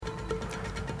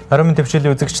Орон төвчлийн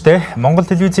үзэгчтэй Монгол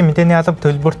телевизийн мэдээний алба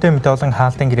төлбөртэй мэдээ олон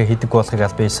хаалтын гэрээ хийдэг болохыг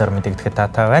аль биесээр мэдэгдэхэд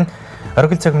таатай байна.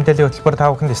 Оргил цаг мэдээллийн хөтөлбөр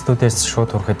 5 хүнд студиэс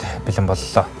шууд хүрэхэд бэлэн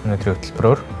боллоо. Өнөөдрийн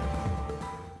хөтөлбөрөөр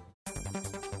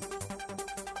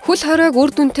хөл хоройг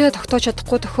үр дүнтэй тогтоож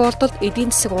чадахгүй тохиолдолд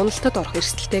эдийн засаг уналтад орох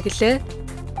эрсдэлтэй гэлээ.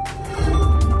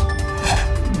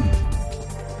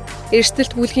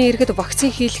 Эрсдэлт бүлгийн иргэд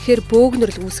вакцин хийлгэхээр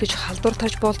бөөгнөрл үүсгэж халдвар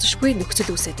тарж болзошгүй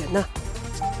нөхцөл үүсэж байна.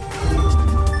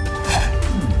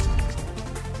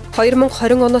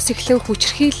 2020 оноос эхлэн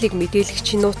хүчирхийллийг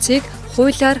мэдээлэгчийн нууцыг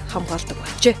хуулиар хамгаалдаг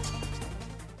болжээ.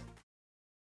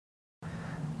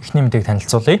 Эхний мэдээг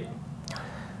танилцуулъя.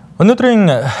 Өнөөдрийн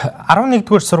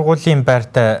 11-р сургуулийн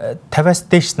байрт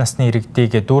 50-аас дээш насны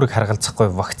иргэдийг дүүрэг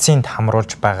харгалзахгүй вакцинд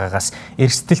хамруулж байгаагаас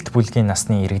эрсдэлт бүлгийн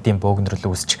насны иргэдийн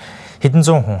бөөгнөрл үүсч хэдэн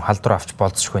зуун хүн халдвар авч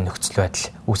болзошгүй нөхцөл байдал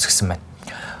үүсгэсэн байна.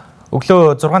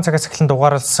 Өглөө 6 цагаас эхлэн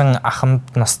дугаарласан ахмад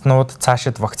наснууд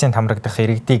цаашид вакцинд хамрагдах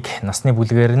иргэдийг насны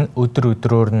бүлгээр нь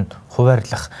өдрөөр нь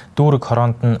хуваарлах, дүүрэг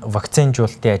хороонд нь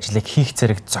вакцинжуулалтын ажлыг хийх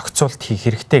зэрэг зохицуулт хийх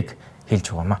хэрэгтэйг хэлж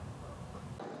байгаамаа.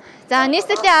 За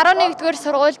нийслэлийн 11-р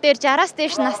сургууль дээр 60-аас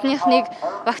дээш насныхныг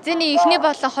вакцины эхний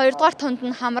болон 2-дугаар тунд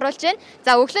нь хамруулж байна.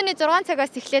 За өглөөний 6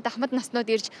 цагаас эхлээд ахмад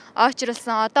наснууд ирж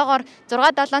ойчруулсан. Одоогоор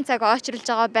 6-7 цаг ойчруулж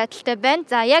байгаа байдалтай байна.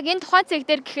 За яг энэ тухайн цаг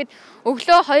дээр гэхэд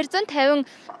өглөө 250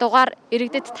 дугаар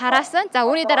иргэдэд тараасан. За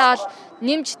үүний дараа бол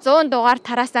нэмж 100 дугаар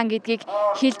тараасан гэдгийг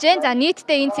хэлж байна. За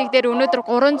нийтдээ энэ цаг дээр өнөөдөр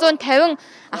 350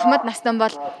 ахмад настан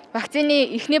бол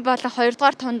вакцины эхний болон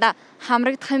 2-дугаар тундаа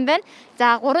хамрагдах юм байна.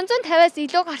 За 350-аас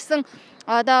илүү гарсан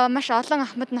одоо маш олон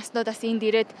ахмад наснуудаас энд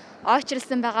ирээд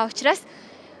ойчралсан байгаа учраас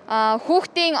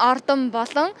хүүхдийн ордон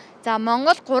болон за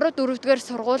Монгол 3-4-р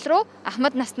сургууль руу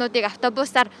ахмад наснуудыг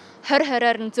автобусаар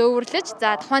 20-20-оор нь зөөвөрлөж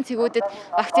за тухайн цэгүүдэд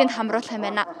вакцинд хамруулах юм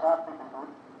байна.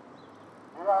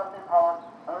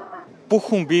 Бүх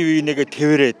хүн бие биенийгээ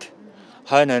тэврээд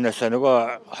хойноосоо нөгөө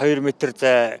 2 метр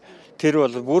зай тэр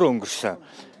бол бүр өнгөрсөн.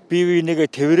 Бие биенийгээ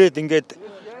тэврээд ингээд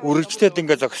үргэлжлээд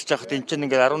ингээд зогсож байхад эн чинь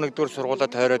ингээд 11-р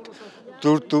сургуулаад тойроод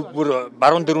бүр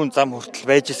баруун дөрвөн зам хүртэл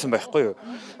байж исэн байхгүй юу.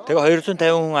 Тэгээ 250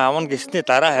 хүн авна гэсний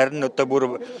дараа харин одоо бүр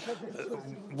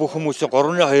бүх хүмүүсийн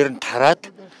 3-2 нь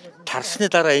тарсны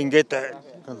дараа ингээд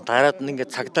дараад нь ингээд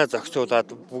цагдаа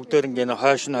зогсуулаад бүгдээр ингээд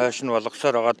хойш нь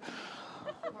болгосоор хагаад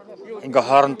ингээ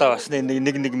хоорондоо бас 1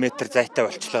 метр зайтай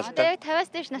болчлоо л да. 50-аас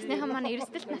дээш насныхан маань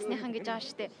эрсдэлт насныхан гэж байгаа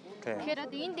шүү дээ. Тэгэхээр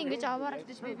одоо энд ингэж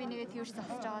аваарагдаж би нэгээ тэрс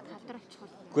зогсож байгаад халдвар авчих бол.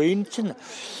 Гэхдээ энэ чинь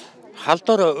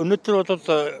халдвар өнөөдөр бол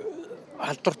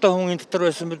халдвартай хүн энэ дотор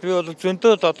байсан бол би бол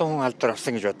зөндөө олон хүн халдвар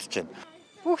авсан гэж бодож байна.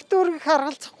 Бүх дүүргийг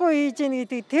харгалзахгүй хийж ийн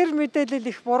гэдэг тэр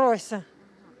мэдээлэл их буруу байсан.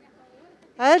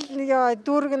 Аль нэг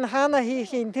дүүрэг нь хаана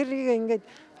хийх юм тэрийг ингээд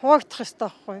хуваагдах ёстой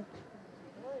байхгүй юу?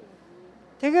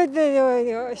 Тэгээд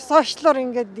сошиалор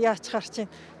ингээд яач гарч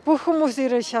байна. Бүх хүмүүс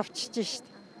ирээ шавчиж шít.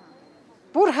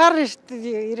 Бүр хар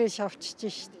ирээ шавчиж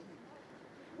шít.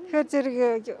 Тэгэхээр зэрэг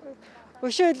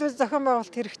өшөөлөө зохион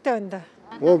байгуулалт хэрэгтэй байна да.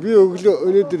 Би өглөө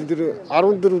өнөөдөр тэр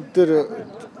 14 дээр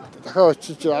дахиад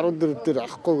очиж 14 дээр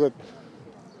авахгүйгээд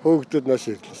хөөгдөд нааш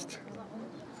ирлээ шít.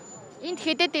 Энд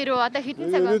хэдэд ирв одоо хэдэн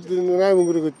цаг болж байна? 8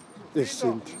 өнгөрөөд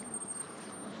ирсэн.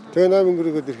 Тэгээ 8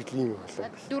 өнгөрөөд ирэхэд ийм болоо.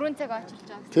 4 цаг очилж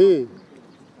байгаа. Тий.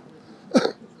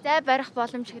 Зай барих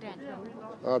боломж хэрэг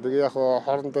байна. Тэгээ яг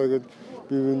хоорондоо ингэж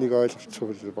бие биенийг ойлгочих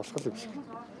болох юм шиг.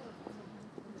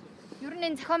 Ер нь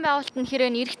энэ зохион байгуулалт нь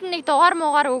хэрэг эргэтэн нэг дугаар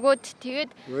муугаар өгөөд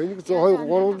тэгээд энийг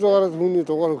 300-аас хүний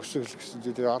дугаар өгсөн гэсэн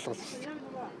чинь тэгээ алгалсан.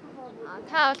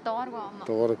 Та бол дугааргүй юм аа.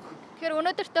 Дугааргүй. Тэгэхээр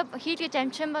өнөөдөртөө хийлгэж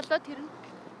амжих болоо тэр нь.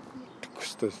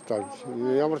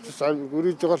 Тэгэхгүй ямар ч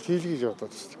үриж байгаа л хийлгэж яваад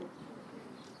байна шүү дээ.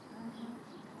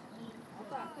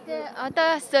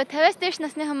 Одоо 50-аас дээш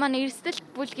насныхан маань эрсдэлт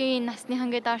бүлгийн насныхан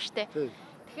гэдэг аа штэ.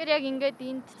 Тэгэхээр яг ингээд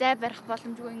энд зай барих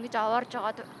боломжгүй ингэж аваарж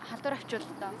байгаад халдвар авчвал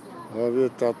таа.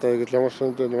 Би одоо ингэж ямар ч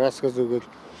юм маскаа зүгэл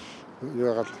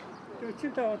яагаад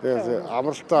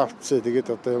амралтаа авцсан. Тэгээд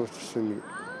одоо ямар ч юм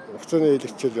хугацааны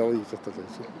хэлэгчэл явъя гэж бодож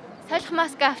байна. Салхи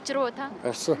маска авчруу та?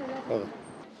 Авсан.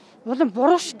 Улам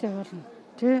буруу штэ болно.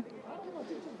 Тий.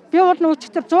 Би бол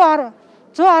нүчтэр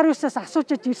 119-аас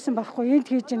асуужж ирсэн байхгүй энд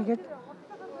хийж гин гэд.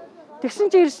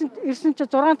 Тэгсэн чи ирсэн чи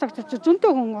 6 цагт чи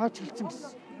зөндөө хүн ойчилсан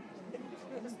гэсэн.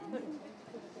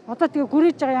 Одоо тэгээ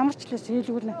гүрэж байгаа ямар ч лээс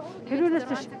хийлгүүл. Тэрүүнээс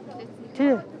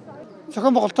тий.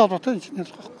 Зохион байгуулалттай холбоотой энэ чинь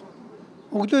ялгахгүй.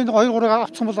 Өглөө энэ 2-3-ыг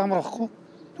авцсан бол амар байхгүй.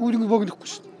 Үүнийг богинохгүй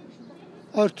шүү дээ.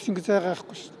 Ойртч ингэ зайгаа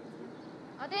авахгүй шүү дээ.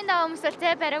 Одоо энэ хүмүүсэл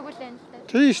зай бариагүй л байна л да.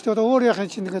 Тий шүү дээ. Одоо өөр яхаа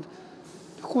чинь ингээд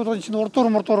тэгэхгүй бол энэ чинь урдуур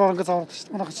ингэ завардаг шүү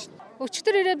дээ. Манайх чинь.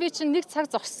 Өчтөр ирээ би чинь 1 цаг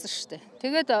зогссон шүү дээ.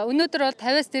 Тэгээд өнөөдөр бол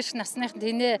 50-аас дээш насных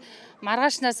тэнэ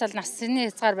маргаашнаас л насны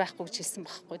хязгаар байхгүй гэж хэлсэн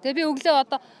байхгүй. Тэгээ би өглөө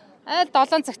одоо айл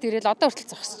 7 цагт ирээл одоо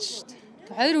хүртэл зогсож шүү дээ.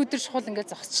 2 өдөр шухал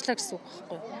ингээд зогсчлаа гэсэн үг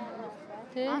байхгүй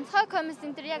юу? Онцгой комисс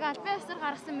энэ яг албан ёсоор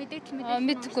гаргасан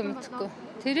мэдээлэл мэдхгүй.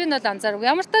 Тэрийг нь бол анзаарав.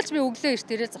 Ямар таалж би өглөө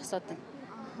эрт ирээ зогсоод байна.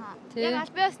 Яг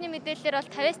албан ёсны мэдээлэлээр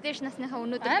бол 50-аас дээш насныхаа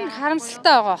өнөөдөр амар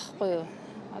харамсалтай байгаа байхгүй юу?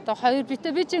 Одоо 2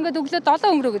 би ч ингээд өглөө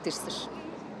 7 өнгөрөөд ирсэн ш.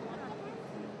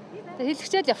 Тэгээ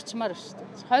хэлчихэл явчмаар шүү дээ.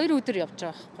 2 өдөр явж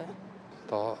байгаа байхгүй юу?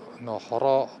 Одоо нөө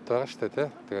хороо байгаа шүү дээ тий.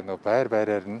 Тэгээ нөө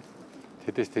байраар нь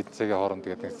тэдэс тэдцээгийн хооронд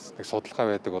тэгээд нэг судалгаа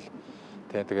байдаг бол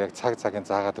тэгээ яг цагийн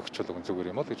заагаад өгчвөл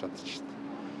зүгээр юм уу гэж бодож шүү дээ.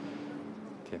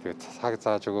 Тэгээд цаг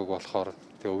зааж өгөөг болохоор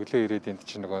тэгээ өглөө ирээд энд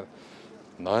чинь нөгөө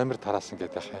номер тараасан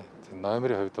гэдэг яах юм.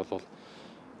 Номерын хувьд бол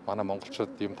манай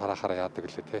монголчууд юм тараахаараа яадаг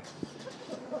лээ тий.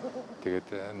 Тэгээд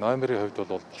номерын хувьд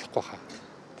бол болохгүй хаа.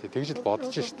 Тэгж л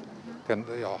бодож шүү дээ.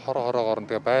 Тэгээ хороогоор нь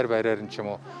тэгээ байраар нь ч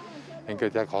юм уу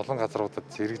ингээд яг олон газруудад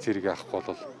зэрэг авахгүй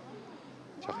бол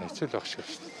жоохон хэцүү л байх шиг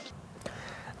шүү дээ.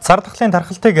 Сар дахлын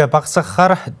тархалтыг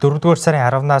багасгахаар 4-р сарын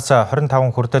 10-наас 25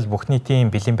 хүртэл бүх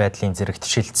нийтийн бэлэн байдлын зэрэгт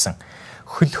шилжсэн.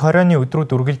 Хөл хорионы өдрүүд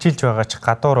үргэлжилж байгаа ч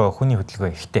гадуур хүний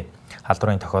хөдөлгөөн ихтэй.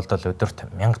 Халдварын тохиолдол өдөрт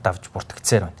 1000 давж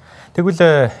бүртгэцээр байна. Тэгвэл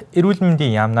эрүүл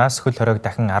мэндийн яамнаас хөл хоройг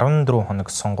дахин 14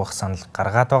 хоног сунгах санал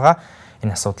гаргаад байгаа.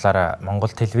 Энэ асуудлаар Монгол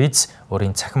телевиз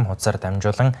өөрийн цахим хуудасаар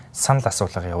дамжуулан санал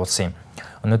асуулга явуулсан юм.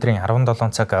 Өнөөдрийн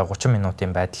 17 цаг 30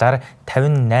 минутын байдлаар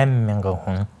 58,000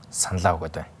 хүн саналаа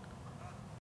өгöd байна.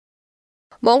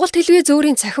 Монгол телевиз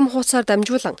өөрийн цахим хуудасаар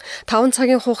дамжуулан 5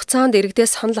 цагийн хугацаанд иргэдээ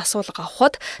санал асуулга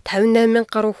авахад 58,000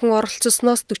 гаруй хүн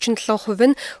оролцсоноос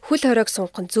 47% нь хөл хоройг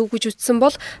сунгах нь зөв гэж үзсэн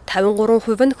бол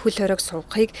 53% нь хөл хоройг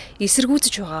сунгахыг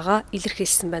эсэргүүцэж байгаагаа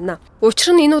илэрхийлсэн байна.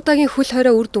 Учир нь энэ удаагийн хөл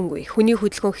хорой үр дүнгүй хүний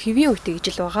хөдөлгөөн хэвийн үетэй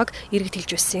ижил байгааг иргэд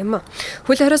хэлж байсан юм.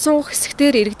 Хөл хорой сунгах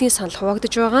хэсгээр иргэдийн санал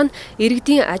хуваагдаж байгаа нь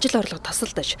иргэдийн ажил орлого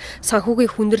тасалдаж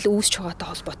санхүүгийн хүндрэл үүсч байгаатай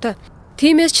холбоотой.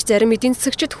 Тиймээс ч зарим эдийн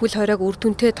засагчид хөл хоройг үр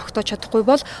дүнтэй тогтоож чадахгүй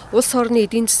бол улс орны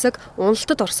эдийн засаг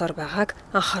уналтад орсоор байгааг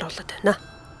анхааруулад байна.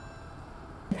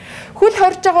 Хөл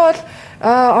хорж байгаа бол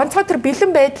онцгой төр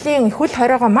бэлэн байдлын хөл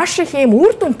хоройгоо маш их юм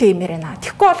үр дүнтэй юм байна.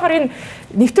 Тэгэхгүй болохоор энэ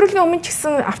нэвтрүүлгийн өмнө ч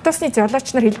гэсэн автобусны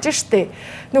золиоч нар хэлж штэ.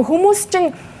 Нөх хүмүүс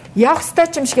чинь явах ёстой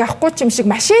ч юм шиг явахгүй ч юм шиг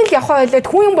машин л явах байлаад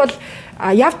хүн бол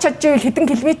явж чадчихвэл хэдэн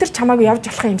километр ч хамаагүй явж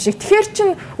болох юм шиг. Тэгэхээр чин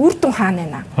үр дүн хаана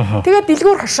байна. Тэгээд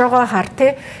дэлгүүр хошоогоо хар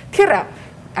тий. Тэгэхээр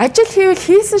ажил хийвэл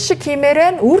хийсэн шиг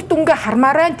хиймээрэн үр дүнгээ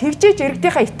хармаарэн тэгжээж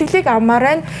иргэдийнхаа итгэлийг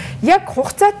авмаарэн яг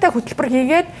хугацаатай хөтөлбөр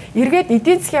хийгээд эргээд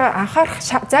эдийн засгийн анхаарах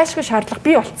зайлшгүй шаардлага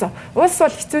бий болсон. Улс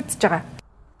бол хэцүүдж байгаа.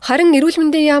 Харин эрүүл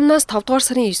мэндийн яамнаас 5 дугаар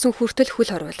сарын 9 хүртэл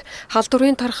хөл хорвол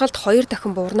халдварын тархалт 2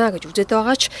 дахин буурна гэж үзэж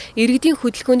байгаа ч иргэдийн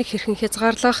хөдөлгөөнийг хэрхэн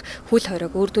хязгаарлах, хөл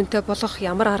хоройг үр дүнтэй болгох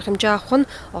ямар арга хэмжээ авах нь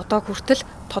одоо хүртэл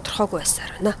тодорхойгүй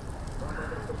байсаар байна.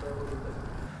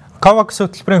 Ковакс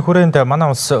хөтөлбөрийн хүрээнд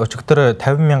манай улс өчигдөр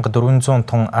 50,400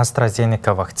 тонн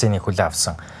AstraZeneca вакцины хүлээн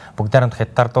авсан. Бүгд найрамдах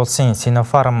Хятад улсын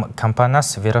Sinopharm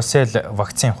компаниас Verocell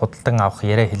вакцины худалдан авах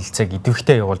яриа хэлэлцээг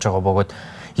идэвхтэй явуулж байгаа бөгөөд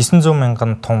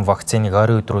 900,000 тонн вакциныг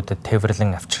ойрын өдрүүдэд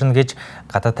тээвэрлэн авчирна гэж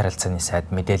гадаад харилцааны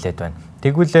сайд мэдээлээд байна.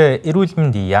 Тэгвэл эрүүл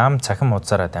мэндийн яам цахим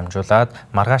хуудасаараа дамжуулаад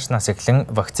маргаашнаас эхлэн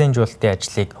вакцинжуулалтын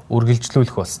ажлыг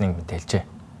үргэлжлүүлэх болсныг мэдээлжээ.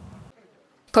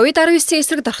 COVID-19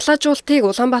 эсрэг дархлаажуулалтыг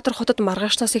Улаанбаатар хотод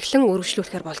маргаашнаас эхлэн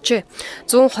үргэлжлүүлэхээр болжээ.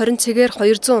 120 цэгээр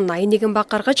 281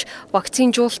 баг гаргаж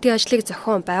вакцинжуулалтын ажлыг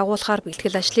зохион байгуулахаар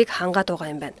бэлтгэл ажлыг хангаад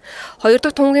байгаа юм байна. 2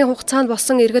 дахь тунгийн хугацаанд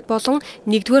болсон иргэд болон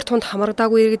 1-р тунд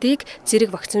хамрагдаагүй иргэдийг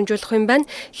зэрэг вакцинжуулах юм байна.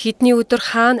 Хэдний өдөр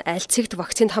хаана аль цэгт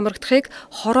вакцинд хамрагдахыг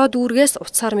хороо дүүргээс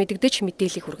утсаар мэдэгдэж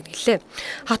мэдээлэл хүргэнэ гэлээ.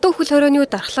 Хатуу хөл хорионы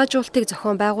дархлаажуулалтыг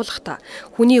зохион байгуулахдаа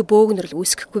хүний бөөгнөрл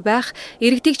үүсгэхгүй байх,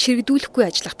 иргэдийг чирэгдүүлэхгүй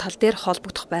ажиллах тал дээр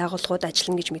холбогдох байгууллагууд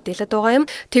ажиллана гэж мэдээлээд байгаа юм.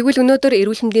 Тэгвэл өнөөдөр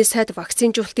эрүүл мэндийн сайд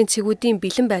вакцинжуулалтын цэгүүдийн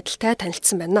бэлэн байдалтай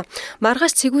танилцсан байна.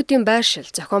 Маргааш цэгүүдийн байршил,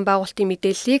 зохион байгуулалтын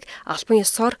мэдээллийг албан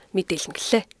ёсоор мэдээлнэ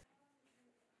гэлээ.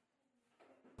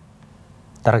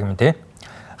 Дараагийн мэдээ.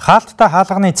 Хаалттай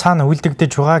хаалганы цаана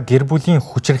үлдэгдэж байгаа гэр бүлийн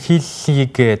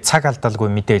хүчирхийллийг цаг алдалгүй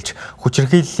мэдээлж,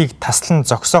 хүчирхийллийг таслан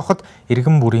зогсооход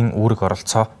иргэн бүрийн үүрэг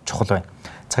оролцоо чухал байна.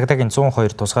 Цагдаагийн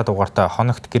 102 тусгай дугаартай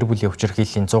хоногт гэр бүлийн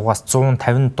хүчирхийллийн 100-аас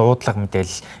 150 дуудлага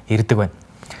мэдээлэл ирдэг байна.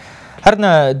 Харин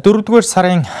 4-р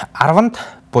сарын 10-нд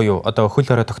буюу одоо хөл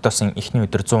хорой тогтоосон эхний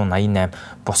өдөр 188,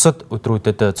 бусад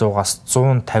өдрүүдэд 100-аас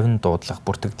 150 дуудлага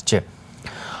бүртгэгджээ.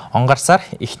 Онгарсаар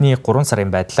эхний 3 сарын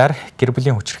байдлаар гэр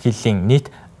бүлийн хүчирхийллийн нийт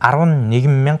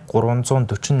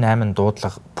 11,348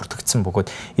 дуудлага бүртгэгдсэн бөгөөд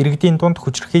иргэдийн дунд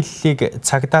хүчирхийллийг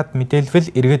цагдаад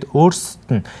мэдээлвэл иргэд өөрсдөд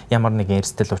нь ямар нэгэн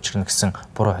эрсдэл учирна гэсэн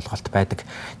буруу ойлголт байдаг.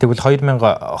 Тэгвэл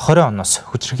 2020 оноос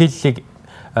хүчирхийллийг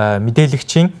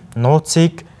мэдээлэгчийн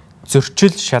нууцыг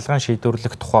зөрчил шалган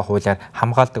шийдвэрлэх тухай хуулиар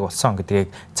хамгаалдаг болсон гэдгийг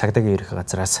цагдаагийн ерөнхий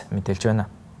газраас мэдээлж байна.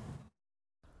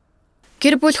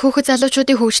 Гэр бүл хүүхэд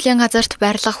залуучуудын хөгжлийн газарт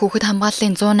байрлах хүүхэд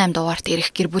хамгааллын 108 дугаарт ирэх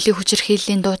гэр бүлийн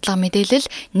хүчирхийллийн дуудлага мэдээлэл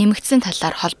нэмэгдсэн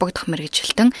талаар холбогдох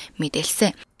мэргэжилтэн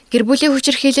мэдээлсэн. Гэр бүлийн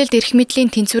хүчирхийлэлд эрх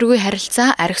мэдлийн тэнцвэргүй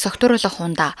харилцаа, архи согтууруулах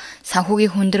хундаа,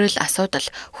 санхүүгийн хүндрэл, асуудал,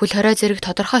 хөл хорой зэрэг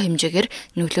тодорхой хэмжээгээр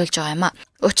нөлөөлж байгаа юм а.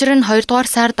 Учир нь 2 дугаар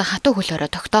сард хатуу хөл хорой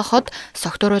тогтооход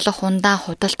согтууруулах хундаа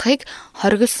худалдахыг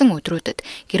хориглосон өдрүүдэд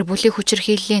гэр бүлийн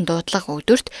хүчирхийллийн дуудлага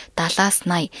өдөрт 70-аас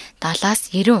 80, 70-аас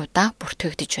 90 удаа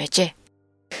бүртгэгдэж байжээ.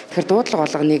 Тэгэхээр дуудлага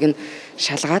болгоныг нь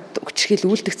шалгаад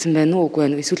хүчирхийл үйлдэгдсэн байна уу үгүй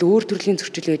байна уу эсвэл өөр төрлийн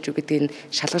зөрчил байж үү гэдгийг нь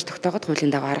шалгаж тогтооход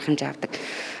хуулийн дагуу арга хэмжээ авдаг.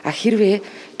 Хэрвээ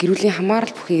гэр бүлийн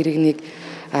хамаарал бүхий иргэнийг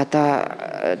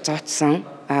зооцсон,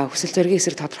 хүсэл зоригийн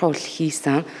эсрэг тодорхой үйлдэл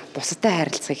хийсэн, бусадтай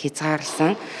харилцааг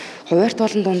хязгаарласан, хуваарьт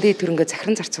болон дундын төрөнгөө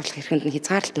захиран зарцуулах эрхэнд нь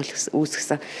хязгаарлалт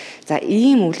үүсгэсэн. За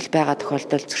ийм үйлдэл байгаа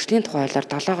тохиолдолд зөрчлийн тухай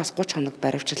хуулиар 7-аас 30 хоног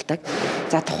баривчилдаг.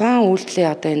 За тухайн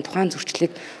үйлдэлээ энэ тухайн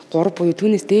зөрчлийг 3 буюу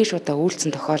түүнээс дээш удаа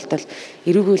үйлдсэн тохиолдолд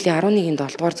эрүүгийн хуулийн 11-ийн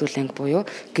 7 дугаар зүйл анги буюу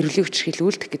гэр бүлийн хүчирхийлэл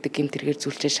үйлдэх гэдэг гэмт хэрэгээр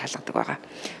зүйлжээ шалгадаг байгаа.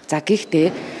 За гэхдээ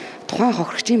тухайн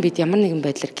хохирогчийн бид ямар нэгэн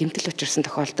байдлаар гэмтэл учирсан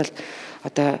тохиолдолд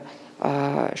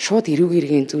шууд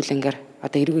эрүүгийн зүйл ангиар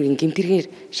эрүүгийн гэмт хэрэгээр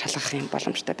шалгах юм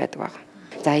боломжтой байдаг байгаа.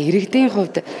 За иргэдийн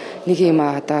хувьд нэг юм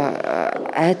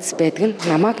айдас байдаг нь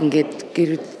намайг ингээд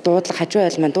гэр дуудлага хажуу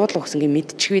айл маань дуудлага өгсөн гэж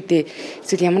мэдчихвээ дээ.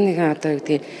 Эсвэл ямар нэгэн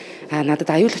надад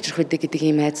аюул учрах үү гэдэг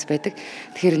ийм айдас байдаг.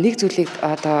 Тэгэхээр нэг зүйлийг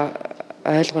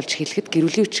ойлгуулж хэлэхэд гэр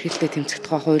бүлийн хүчирхийлэлтэй тэмцэх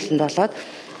тухай хуулинд болоод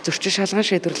зөрчил шалган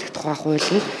шийдвэрлэх тухай хууль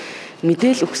нь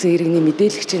мэдээлэл өгсөн иргэний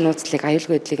мэдээлэгчийн нууцлалыг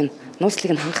аюулгүй байдлыг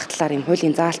нь хангах талаар юм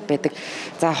хуулийн заалт байдаг.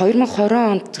 За 2020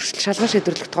 онд зөрчил шалган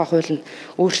шийдвэрлэх тухай хуулинд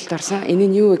өөрчлөлт орсон. Энэ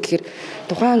нь юу вэ гэхээр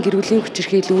тухайн гэр бүлийн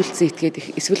хүчирхийлэл үйлдсэн этгээд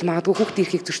эсвэл магадгүй хүүхдийн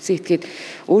эрхийг зөрчсөн этгээд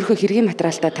өөрийнхөө хэргийн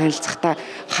материалтай танилцахдаа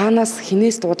хаанаас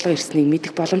хинээс дуудлага ирснийг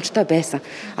мэдэх боломжтой байсан.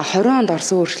 20 онд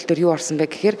орсон өөрчлөлтөөр юу орсон бэ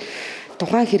гэхээр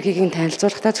тухайн хэргийг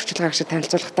танилцуулахдаа зөрчил гаргагчид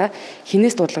танилцуулахдаа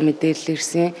хинээс дуудлага мэдээлэл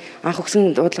ирсэн, анх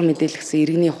өгсөн дуудлага мэдээлэл гэсэн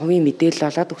иргэний хувийн мэдээлэл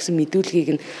болоод өгсөн мэдүүлгийг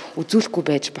нь үзүүлэхгүй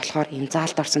байж болохоор ийм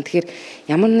заалт орсон. Тэгэхээр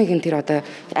ямар нэгэн тэр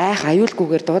айх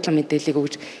аюулгүйгээр дуудлага мэдээллийг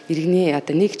өгж иргэний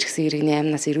нэг ч гэсэн иргэний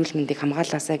амнаас эрүүл мэндийг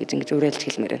хамгаалаасаа гэж ингэж уриалж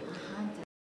хэлмээр байна.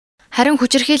 Харин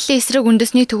хүчирхийллийн эсрэг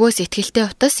үндэсний төвөөс ихтгэлтэй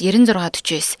утас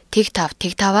 9649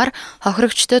 тэг5-аар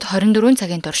хохирогчдод 24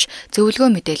 цагийн турш зөвлөгөө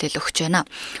мэдээлэл өгч байна.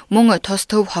 Мөн тус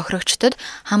төв хохирогчдод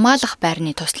хамгаалах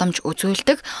байрны тусламж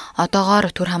үзүүлдэг.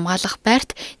 Одоогоор төр хамгаалах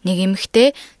байрт нэг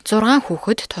эмэгтэй 6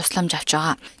 хүүхэд тусламж авч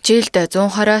байгаа. Жилд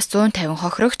 120-аас 150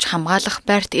 хохирогч хамгаалах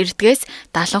байрт ирдгээс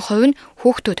 70% нь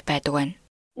хүүхдүүд байдаг байна.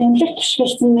 Эмнэлэг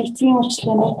түшгэлсэн нэгцгийн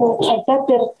үйлчлэгээнүүд, цагдаа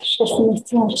дээр түшгэлсэн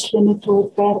нэгцгийн үйлчлэгээнүүд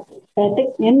байдаг.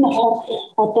 Энэ нь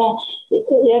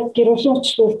яг гэр бүлийн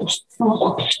үйлчлэл туссан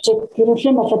хохирогчид, гэр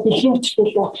бүлийн болоод бэлгийн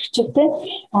үйлчлэл хохирогчидтэй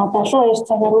 72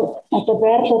 цагаар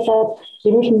байрлуулад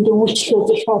эрүүл мэндийн үйлчлэл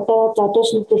үзүүлэх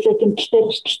задуушнуудтай гэмтэлтэй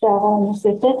бэрхтэлтэй байгаа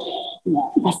хүмүүстэй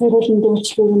бас эрүүл мэндийн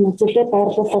үйлчлэгийг үзүүлээд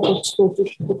байрлуулад үйлчлэл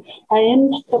үзүүлдэг. Энэ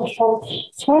дотор болохоор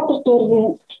спортер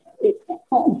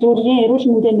дүүргийн эрүүл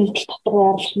мэндийн нэгдэл дотор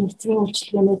байрлах нэгцгийн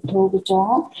үйлчлэгээнүүд төв гэж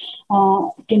байгаа.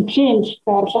 Гэмтлийн эмнэлэгт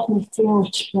байрлах нэгцгийн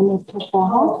үйлчлэгээнүүд төв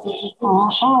байгаа.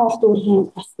 Хаалт дүүргийн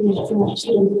бас нэгцгийн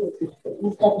үйлчлэгээнүүд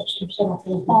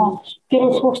тэр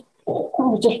хүүхд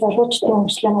хөгжил залуучдын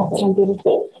үйлчлэгийн газрын дээр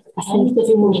бас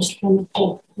нэгцгийн үйлчлэгээнүүд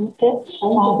төв.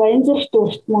 Баянзүрх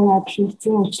дүүрт мөн адил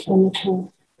нэгцгийн үйлчлэгээнүүд төв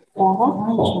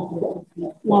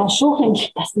байгаа. Шүүх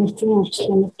эмнэлэгт бас нэгцгийн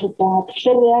үйлчлэгээнүүд төв байгаа.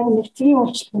 Тэгэхээр яг нэгцгийн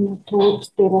үйлчлэгээнүүд төвд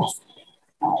дээр бас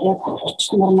яг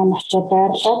хүчнэр маань очиод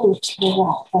байрлаад үйлчлэгээ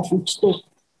авах боломжтой.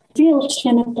 Нэгцгийн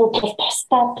үйлчлэгээнүүд төв бол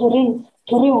тусдаа төрийн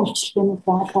үйлчлэгээнүүд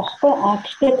байгаа байхгүй.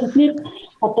 Гэхдээ тэдний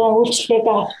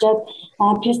үйлчлэгээ авчаад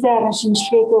PCR-ын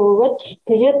шинжилгээгээ өгөөд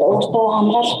тэгээд өөртөө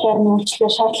хамгаалах байрны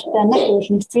үйлчлэгээ шаардлагатай байна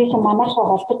гэвэл нэгцгийнхэн манайхаа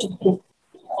холбож өгдөг.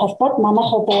 Холбоод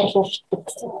манайхаа байрлуулдаг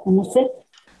гэсэн хүмүүсээ.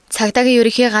 Цагдаагийн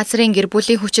ерөнхий газрын гэр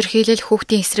бүлийн хүчирхийлэл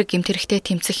хүүхдийн эсрэг гэмт хэрэгтэй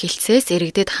тэмцэх хилцээс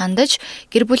иргэдэд хандаж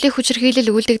гэр бүлийн хүчирхийлэл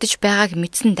үйлдэгдэж байгааг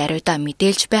мэдсэн даруйдаа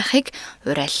мэдээлж байхыг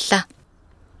уриаллаа.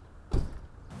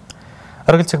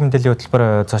 Оргил цаг мэдээллийн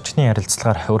хөтөлбөр зочны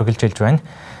ярилцлагаар үргэлжилж байна.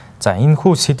 За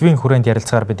энэхүү сэдвийн хүрээнд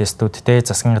ярилцлагаар бид студидтэй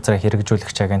засгийн газрын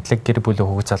хэрэгжүүлэгч агентлаг гэр бүлийн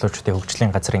хүүхэд залуучдын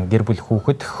хөгжлийн газрын гэр бүл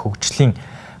хүүхэд хөгжил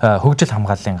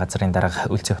хамгааллын газрын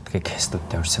дарга үлцэн хөтгийг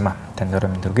студидтэй урьсан юм а. Танд өрөө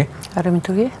мэнд хүргэе. Өрөө мэнд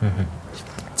хүргэе.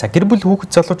 За гэр бүл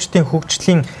хүүхэд залуучдын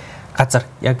хөгжлийн газар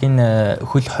яг энэ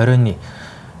хөл хорионы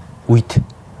үед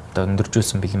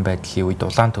өндөржүүлсэн бэлэн байдлын үед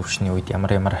улаан төвшний үед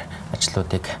ямар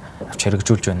ажлуудыг авч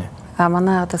хэрэгжүүлж байна вэ?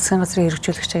 Манай одоо засгийн газрын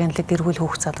хэрэгжүүлэгч агентлаг гэр бүл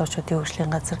хүүхэд залуучуудын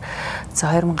хөгжлийн газар за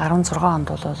 2016 онд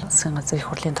бол засгийн газрын их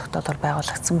хурлын тогтоолоор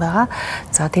байгуулагдсан байгаа.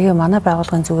 За тэгээ манай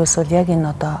байгууллагын зүгээс бол яг энэ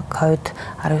одоо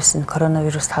COVID-19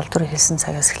 коронавирус халдвар хэлсэн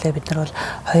цагаас эхлээ бид нар бол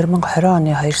 2020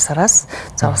 оны 2 сараас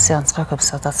за улсын онцгой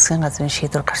комисс одоо засгийн газрын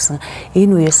шийдвэр гарсан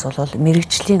энэ үеэс бол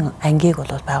мэрэгжлийн ангийг бол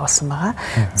байгуулсан байгаа.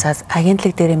 За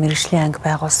агентлаг дээр мэрэгжлийн анги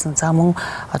байгуулсан. За мөн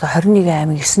одоо 21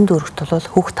 аймаг 9 дүүрэгт бол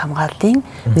хүүхэд хамгааллын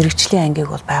мэрэгжлийн ангийг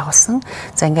бол байгуулсан.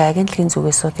 За ингээ агентлагийн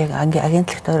зүгээс бол яг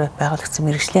агентлагтаар байгуулагдсан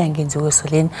мэрэгжлийн ангийн зүгээс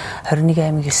бол энэ 21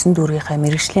 аймаг 9 дүүргийнхаа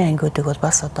мэрэгжлийн ангиудыг бол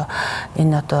бас одоо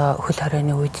энэ одоо хөл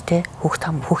хорионы үед те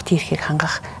хүүхдийн эрхийг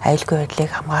хангах, аюулгүй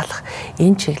байдлыг хамгаалах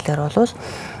энэ чиглэлээр бол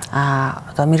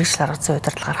одоо мэрэгжил арга зүйн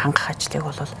удирдлагаар хангах ажлыг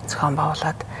бол зохион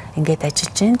байгуулад ингээд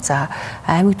ажиллаж байна. За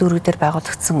аймаг дүүрэг дээр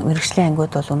байгуулагдсан мэрэгжлийн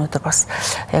ангиуд бол өнөөдөр бас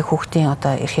яг хүүхдийн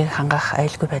одоо эрхийг хангах,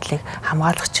 аюулгүй байдлыг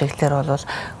хамгаалах чиглэлээр бол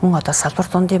мөн одоо салбар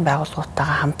дундын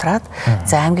байгууллагуудтайгаа хамтраад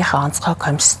за аймгийнхаа онцгой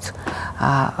комиссд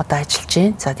одоо ажиллаж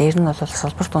байна. За дээр нь бол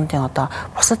салбар дундын одоо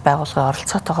бусад байгууллагын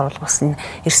оролцоотойгоор бол бас энэ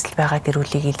эрсдэл байгаа гэр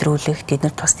бүлийг илрүүлэх,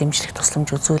 тэднэрт бас дэмжлэх тусламж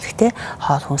үзүүлэх те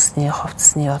хоол хүнсний,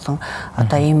 хувцсны болон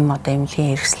одоо ийм одоо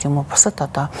эмнэлгийн эрсдэл юм уу бусад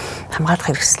одоо хамгаалах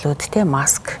хэрэгслүүд те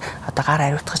маск одоо гар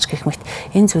ариутгах гэх мэт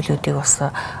энэ зүйлүүдийг бас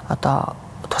одоо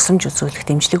тусламж үзүүлэх,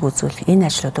 дэмжлэг үзүүлэх энэ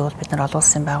ажлуудыг бол бид нар олон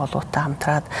улсын байгууллагуудтай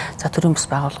хамтраад за төрийн бус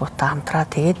байгууллагуудтай хамтраад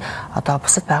тэгээд одоо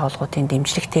бусад байгууллагуудын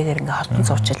дэмжлэгтэйгээр ингээ холбон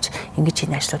зуучилж ингэж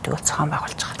энэ ажлуудыг бол зохион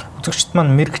байгуулж байгаа. Үзэгчд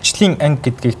маань мэрэгжлийн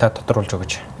анги гэдгийг та тодруулж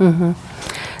өгөөч.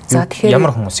 За тэгэхээр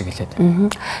ямар хүмүүсийг хэлээд?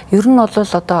 Ер нь бол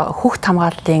одоо хүүхд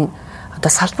хамгааллын одоо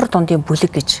салбар дундын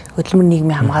бүлэг гэж хөдөлмөр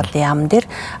нийгмийн хамгааллын яам дээр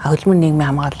хөдөлмөр нийгмийн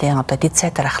хамгааллын одоо дэд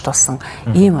сайдаар ахлуулсан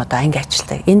ийм одоо анги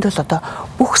ажилтдаг. Энд бол одоо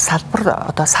бүх салбар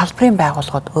одоо салбарын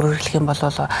байгууллагууд өөрөөр хэлэх юм бол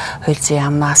хууль зүйн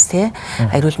яамнаас тий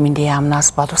эрүүл мэндийн яамнаас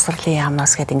боловсролын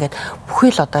яамнаас гэдэг ингээд бүхий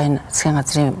л одоо энэ засгийн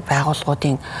газрын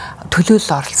байгууллагуудын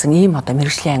төлөөлөл оролцсон ийм одоо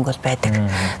мэрэгжлийн анги бол байдаг.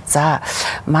 За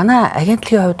манай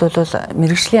агентлагийн хувьд бол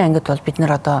мэрэгжлийн ангид бол бид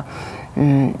нар одоо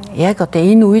яг одоо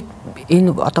энэ үед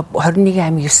энэ одоо 21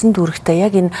 аймаг 9 дүүрэгтээ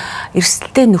яг энэ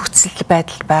эрсдэлтэй нөхцөл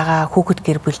байдал байгаа хүүхэд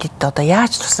гэр бүлд одоо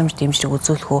яаж тусламж дэмжлэг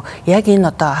үзүүлэх үү? Яг энэ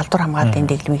одоо халдвар хамгааллын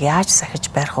дэглэмийг яаж сахиж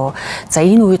барих уу? За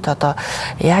энэ үед одоо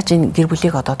яаж энэ гэр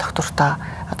бүлийг одоо доктортой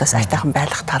одоо сайтайхан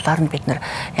байлгах талаар нь бид нар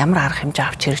ямар арга хэмжээ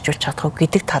авч хэрэгжүүлж чадах вэ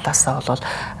гэдэг талаасаа бол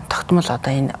тогтмол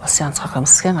одоо энэ улсын онцгой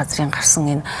комиссийн газрын гарсан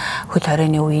энэ хөл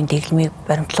хорионы үеийн дэглэмийг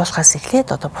баримтлуулахаас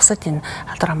эхлээд одоо бусад энэ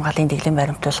халдвар хамгааллын дэглэм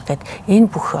баримтлуулах гэдэг энэ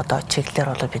бүх одоо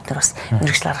чиглэлээр бол бид нар бас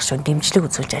мэрэгжил арга зүйн дэмжлэг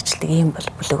үзүүлж ажилладаг ийм бол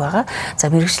бүлэг байгаа.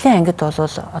 За мэрэгжлийн ангид бол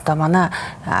одоо манай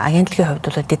агентлагийн хувьд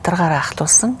бол дэдрагаараа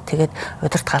ахлуулсан. Тэгээд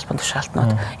удирдах албан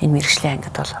тушаалтнууд энэ мэрэгжлийн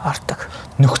ангид бол ордог.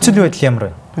 Нөхцөл байдал ямар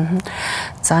вэ?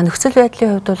 За нөхцөл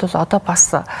байдлын хувьд бол одоо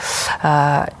бас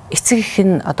эцэг их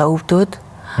нь одоо өвдөөд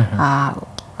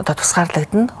одоо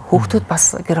тусгаарлагдана. Хүүхдүүд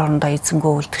бас гэр орондоо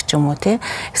эзэнгөө үлдэх ч юм уу те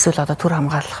эсвэл одоо төр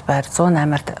хамгаалах байр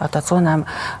 108-аар одоо 108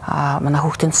 манай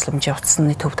хүүхдийн тусламжийн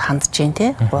утасны төвд хандж जैन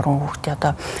те 3 хүүхдээ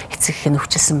одоо эцэг их нь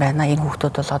өвчлсөн байна. Энэ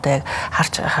хүүхдүүд бол одоо яг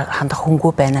харж хандах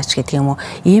хөнгөө байна ч гэдэг юм уу.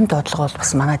 Ийм доотлого бол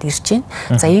бас манад ирж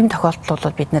байна. За ийм тохиолдол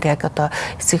бол бид нар яг одоо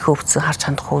эцэг их өвдсөн харж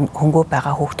хандах хөнгөө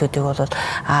байгаа хүүхдүүдийг бол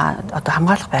одоо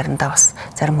хамгаалах байрандаа бас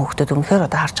зарим хүүхдүүд үнэхээр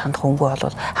одоо харж хандах хөнгөө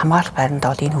бол хамгаалах байрандаа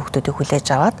бол энэ хүүхдүүдийг хүлээж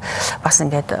аваад бас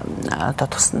ингээд одоо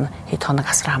тусна хэд хоног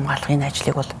асар хамгаалах энэ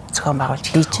ажлыг бол зохион байгуулж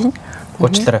хийж байна.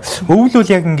 Уучлаарай.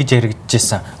 Өвөл яг ингэж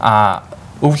яригдчихсэн.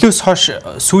 Өвлөөс хойш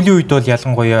сүүлийн үед бол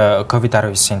ялангуяа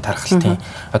COVID-19-ийн тархалтын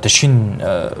одоо шинэ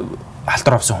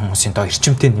халдвар авсан хүмүүсийн доо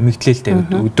эрчимтэй нэмэгдлээ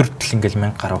л өдөртөл ингээл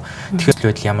 1000 гаруй.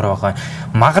 Тэгэхээр байдал ямар байгаа.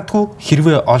 Магадгүй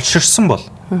хэрвээ олширсан бол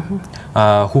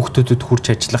хүүхдүүдэд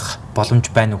хурж ажиллах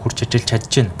боломж байна уу? Хурж ажиллаж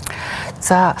чадж байна.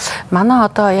 За манай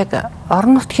одоо яг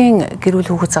орон нутгийн гэр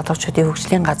бүл хүүхэд залуучуудын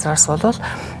хөгжлийн газраас бол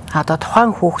одоо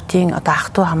тухайн хүүхдийн одоо ах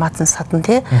トゥ хамаатан садан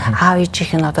тий аав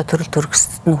ээжийнх нь одоо төрөл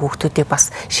төрөсөд нь хүүхдүүдийг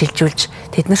бас шилжүүлж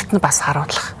тэднэрт нь бас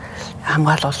харуулах,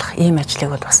 хамгаалуулах ийм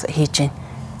ажлыг бол бас хийж байна.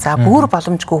 За бүр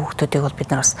боломжгүй хүүхдүүдийг бол бид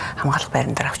нар бас хамгаалах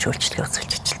байран дээр авч үйлчлэгээ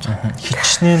үзүүлж ажиллаж байна.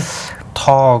 Хичнээн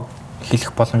тоо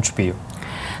хэлэх боломж бий юу?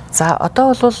 За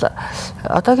одоо бол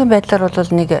одоогийн байдлаар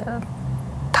бол нэг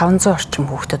 500 орчим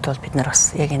хүүхдэд бол бид нар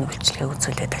бас яг энэ үйлчлэгээ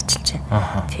үзүүлээд ажиллаж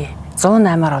байна. Тий.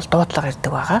 108-аар бол дуудлага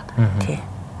ирдэг байгаа. Тий.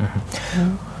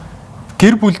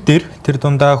 Гэр бүл дээр тэр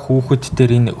дундаа хүүхэд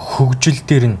дээр энэ хөгжил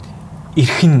дээр нь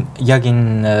эрх нь яг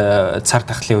энэ цар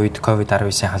тахлын үед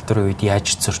COVID-19 халдварын үед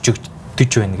яаж зөрчигддөг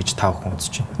өртөж байна гэж та бүхэн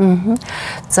үзэж байна.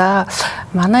 За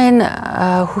манай энэ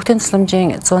хүүхдийн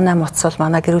тусламжийн 108 утас бол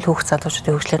манай гэр бүл хүүхд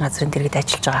залуучуудын хөгжлийн газрын дэргэд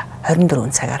ажиллаж байгаа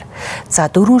 24 цагаар. За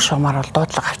 4 шугамар бол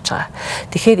дуудлага авч байгаа.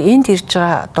 Тэгэхээр энд ирж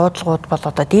байгаа дуудлагууд бол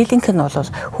одоо дийлэнх нь бол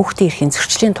хүүхдийн эрхийн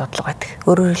зөрчлийн дуудлага байдаг.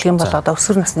 Өөрөөр хэлэх юм бол одоо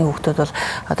өсвөр насны хүүхдүүд бол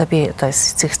одоо би одоо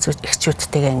эцэг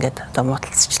эхчүүдтэйгээ ингээд одоо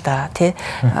муудалцчлаа тий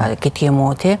гэдэг юм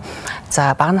уу тий.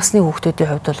 За бага насны хүүхдүүдийн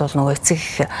хувьд бол нөгөө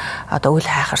эцэг одоо үл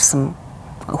хайхарсан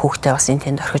хүүхдээ бас энэ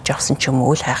тэнд орхиж явсан ч юм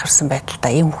уу үл хайхарсан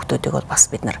байдалтай ийм хүүхдүүдийг бол бас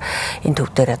бид нар энэ төв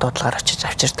дээрээ дуудлагаар очиж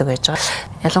авчирдаг байж байгаа.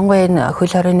 Ялангуяа энэ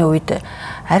хөл хорионы үед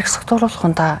арх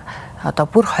согтууруулахундаа одоо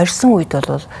бүр хорьсон үед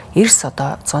бол эрс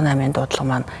одоо 108-ын дуудлага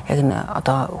маань яг н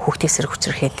одоо хүүхдийн эсрэг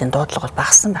хүчирхийллийн дуудлага бол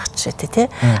багассан байх жишээтэй тий.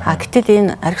 Гэтэл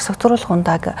энэ арх согтууруулах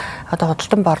ундааг одоо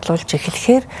худалдан борлуулж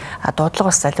эхлэхээр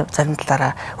дуудлагаас зарим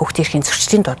талаараа хүүхдийн эрхийн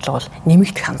зөрчлийн дуудлага бол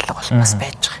нэмэгдэх хандлага бол бас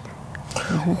байж байгаа.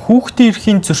 Хүүхдийн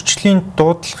эрхийн зөрчлийн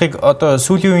дуудлагыг одоо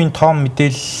сүүлийн үеийн том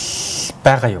мэдээлэл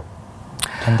байгаа юу?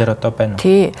 Тань дээр одоо байна уу?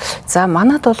 Тий. За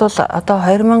манад бол одоо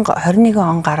 2021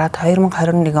 он гараад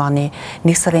 2021 оны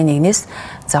 1 сарын 1-ээс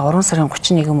за 3 сарын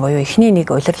 31 буюу эхний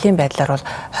нэг улирлын байдлаар бол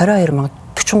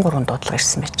 22,043 дуудлага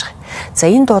ирсэн байж байгаа. За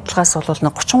энэ дуудлагаас бол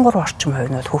 33 орчим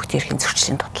хувь нь бол хүүхдийн эрхийн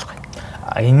зөрчлийн дуудлага.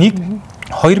 Энийг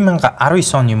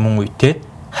 2019 оны мөн үетэй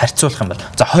харьцуулах юм бол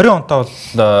за 20 онтой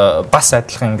бол бас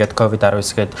адилхан ингээд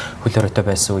COVID-19 гээд хөл хоройтой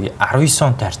байсан үе 19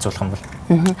 онтой харьцуулах юм бол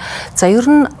за ер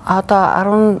нь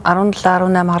одоо 10 17 18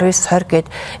 19 20 гээд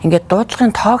ингээд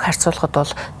дуудлагын тоог харьцуулахад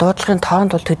бол дуудлагын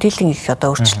тоонд бол төдийлөн их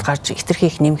одоо өөрчлөлт гарч ихтерхий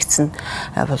их нэмэгдсэн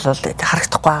бол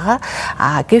харагдахгүй байгаа.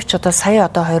 Гэвч одоо сая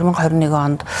одоо 2021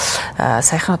 онд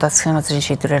саяхан одоо засгийн газрын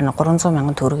шийдвэрээр 300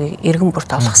 мянган төгрөгийг иргэн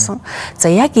бүрт олгосон. За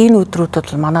яг энэ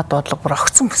өдрүүдэд бол манай дуудлага бүр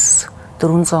огцон өссөн.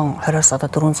 420-оос одоо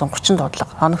 430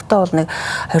 дуудлага. Хоногтой бол нэг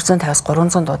 250-аас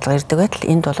 300 дуудлага ирдэг байтал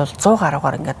энд бол 100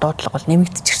 гаруйгаар ингээд дуудлага бол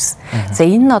нэмэгдэж ирсэн. За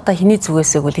энэ нь одоо хэний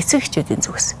зүгээс гэвэл эцэг эхчүүдийн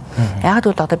зүгээс. Яг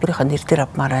л одоо birийнхээ нэр дээр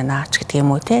авмаар байна ч гэдэг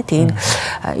юм уу те. Тийм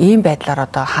ийм байдлаар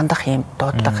одоо хандах ийм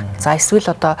дуудлага. За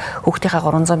эсвэл одоо хүүхдийнхээ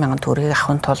 300 мянган төгрөгийг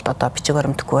авахын тулд одоо бичиг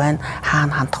баримтгүй байна.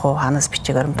 Хаана хандах уу? Хаанаас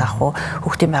бичиг баримт авах уу?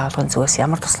 Хүүхдийн байгууллагын зүгээс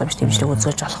ямар тусламж дэмжлэг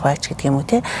үзүүлж болох вэ ч гэдэг юм уу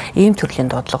те. Ийм төрлийн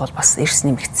дуудлага бол бас эрс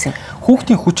нэмэгдсэн.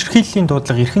 Хүүхдийн хүчирхийллийн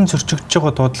дуудлага эрхэн зөрчигдөж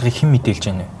байгаа дуудлагыг хэн мэдээлж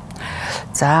байна вэ?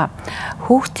 За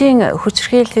хүүхдийн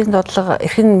хүчирхийллийн дуудлага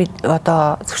эрхэн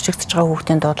одоо зөрчигдөж байгаа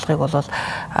хүүхдийн дуудлагыг бол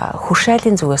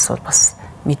хуршайлын зүгээс бол бас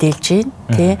мэдээлж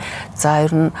байна тий. За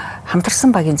ер нь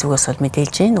хамтарсан багийн зүгээс бол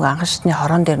мэдээлж байна. Нөгөө анхан шатны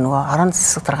хорон дээр нөгөө хорон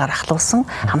засаг дараагаар ахлуулсан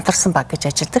хамтарсан баг гэж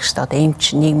ажилладаг шүү дээ. Одоо эмч,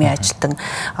 нийгмийн ажилтан,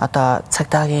 одоо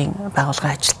цагдаагийн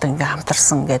байгууллагын ажилтан ингээ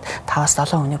хамтарсан ингээд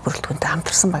 5-7 хүний бүрэлдэхүүнтэй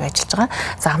хамтарсан баг ажиллаж байгаа.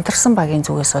 За хамтарсан багийн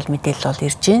зүгээс бол мэдээлэл бол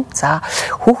ирж байна. За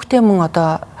хүүхдээ мөн одоо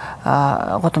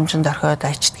гудамжинд орхиод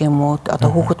аждаг юм уу? Одоо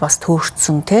хүүхэд бас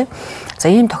төөрцсөн тий. За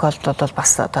ийм тохиолдолд бол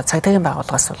бас одоо цагдаагийн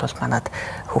байгууллагаас бол манад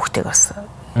хүүхдийг бас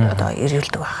одоо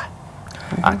ирүүлдэг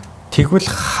байна. Тэгвэл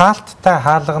хаалттай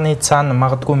хаалганы цаана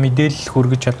магадгүй мэдээлэл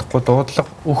хүргэж чадахгүй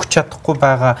дуудлага өгч чадахгүй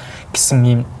байгаа гэсэн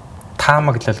ийм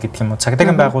таамаглал гэдэг юм уу?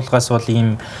 Цагдаагийн байгууллагаас бол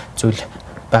ийм зүйл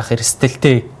байх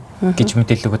эрсдэлтэй гэж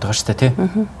мэдээлэл өгöd байгаа шүү дээ тий.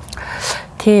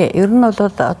 Тий, ер нь бол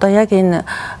одоо яг энэ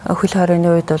хөл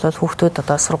хорионы үед бол хүүхдүүд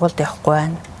одоо сургуульд явахгүй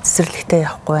байна, цэцэрлэгтээ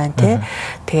явахгүй байна тий.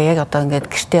 Тэгээ яг одоо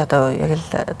ингээд гэртээ одоо яг л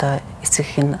одоо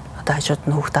эцэг нь одоо хажууд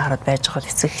нь хүүхдээ хараад байж байгаа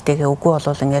бол эцэг ихтэйгээ үгүй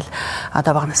болвол ингээл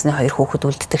одоо бага насны 2 хүүхэд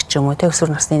үлддэг ч юм уу тий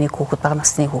өсвөр насны 1 хүүхэд бага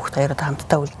насны хүүхэд хоёр одоо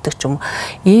хамтдаа үлддэг ч юм уу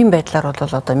ийм байдлаар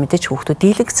бол одоо мэдээж хүүхдүүд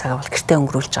дийлэнх цаг бол гэртээ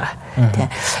өнгөрүүлж байгаа тий.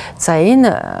 За энэ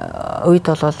үед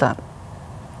бол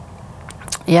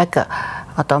яг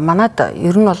одоо манад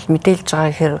ер нь бол мэдээлж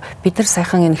байгаа гэхээр бид нар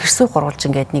саяхан энэ хэрсүү гурвалж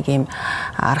ингээд нэг ийм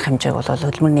арга хэмжээг бол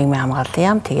хөтөлбөр нийгмийн хамгааллын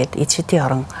яам тэгээд эд шидийн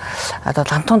орон одоо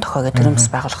лантун тохиогийн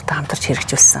төрөмс байгууллагатай хамтарч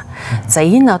хэрэгжүүлсэн. За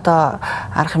энэ одоо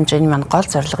арга хэмжээний маань гол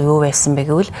зорилго юу байсан бэ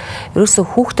гэвэл ерөөсөө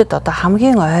хүүхдэд одоо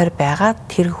хамгийн ойр байгаа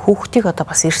тэр хүүхдийг одоо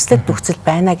бас эрсдэл нөхцөл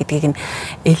байна гэдгийг нь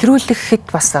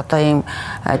илрүүлэхэд бас одоо ийм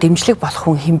дэмжлэг болох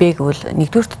хүн хинбэ гэвэл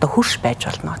нэгдүгürt одоо хөрш байж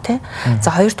болно тий.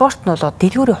 За хоёрдугаарт нь бол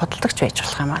дэлгүүрийн худалдагч байж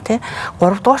болох юм а тий.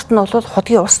 Гуравдугаарт нь бол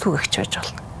хотгийн ус түгээгч байж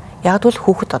болно. Яг л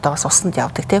хүүхэд одоо бас усанд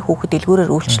явдаг те хүүхэд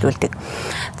дэлгүүрээр үйлчлүүлдэг.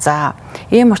 За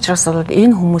ийм учраас бол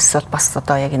энэ хүмүүс бол бас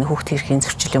одоо яг энэ хүүхдийн эрхийн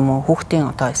зөрчил юм уу хүүхдийн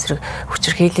одоо эсрэг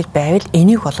хүчирхийлэл байвал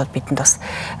энийг бол бидэнд бас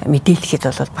мэдээлэхэд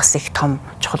бол бас их том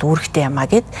чухал үүрэгтэй юм а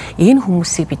гэд энэ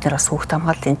хүмүүсийг бид нар бас хүүхд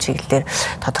хамгааллын чиглэлээр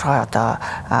тодорхой одоо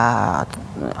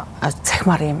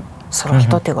захимаар юм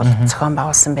сургалтуудыг бол зохион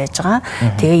байгуулсан байж байгаа.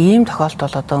 Тэгээ ийм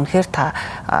тохиолдол одоо үнэхээр та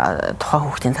тухайн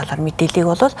хүүхдийн талаар мэдээллийг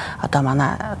бол одоо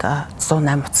манай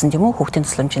 108 утсан тийм үү, хүүхдийн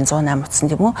тусламжийн 108 утсан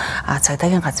тийм үү,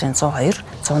 цагдаагийн газрын 102,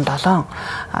 107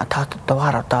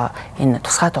 дугаар одоо энэ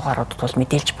тусгай дугааруудад бол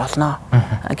мэдээлж болно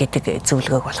гэдэг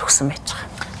зөвлөгөөг бол өгсөн байж байгаа.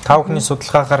 Та бүхний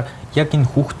судалгаагаар яг энэ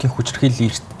хүүхдийн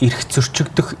хүчирхийлэл эрх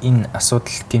зөрчигдөх энэ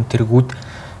асуудал тэмдэргүүд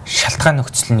шалтгаан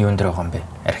нөхцөл нь юунд дээр байгаа юм бэ?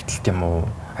 Архитект юм уу?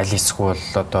 Аль эсвэл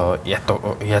одоо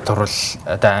ядуурл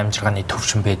одоо амжиргааны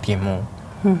төвшин байдаг юм уу?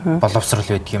 Боловсрол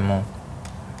байдаг юм уу?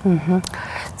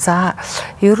 За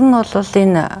ер нь бол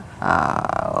энэ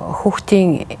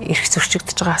хүүхдийн эрх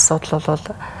зөрчигдөж байгаа асуудал бол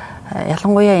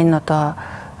ялангуяа энэ одоо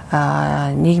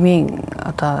нийгмийн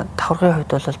одоо давхаргын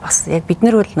хувьд бол бас яг бид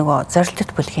нар бол нөгөө зорилттой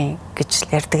бүлгийн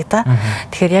гэж ярьдаг да.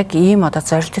 Тэгэхээр яг ийм одоо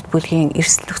зорилттой бүлгийн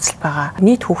эрсдэл нөхцөл байгаа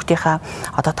нийт хүүхдийнхаа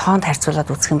одоо тоонд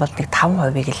харьцуулаад үзэх юм бол нэг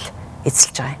 5%-ийг л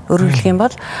эзэлж байгаа юм. Өөрөөр хэлэх юм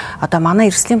бол одоо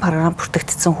манай эрсдлийн програм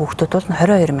бүртгэгдсэн хүүхдүүд бол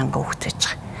 22 мянган хүүхэд байж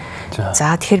байгаа.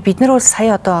 За тэгэхээр бид нар бол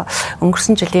сая одоо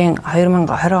өнгөрсөн жилийн 2020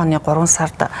 оны 3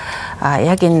 сард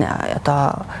яг энэ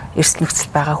одоо эрсдэл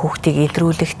нөхцөл байгаа хүүхдийг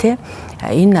илрүүлэх те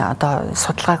энэ одоо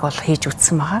судалгааг бол хийж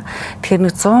үзсэн байгаа. Тэгэхээр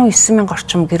нэг 109 мянга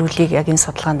орчим гэр бүлийг яг энэ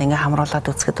судалгаанд ингээ хамруулад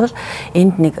үзэхэд бол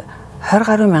энд нэг 20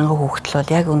 гаруй мянган хүүхэд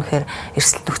бол яг үнэхээр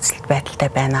эрсдэл нөхцөл байдалтай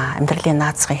байна. Амьдралын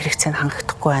наацхан хэрэгцээнд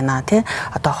хангахдахгүй байна тий.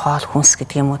 Одоо хоол хүнс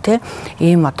гэдэг юм уу тий.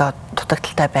 Ийм одоо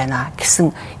дутагдaltaй байна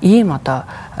гэсэн ийм одоо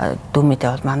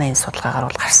дүмэдээ бол манай энэ судалгаагаар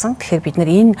бол гарсан. Тэгэхээр бид нар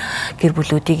энэ гэр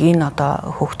бүлүүдийг энэ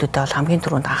одоо хүүхдүүдэд бол хамгийн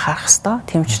түрүүнд анхаарах ёстой.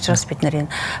 Тийм ч учраас бид нар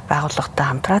энэ байгууллагатай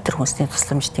хамтраа тэр хүнсний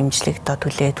тусламж дэмжлэг одоо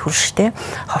түлээд хүрштэй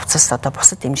ховцос одоо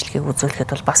бусад дэмжлэгийг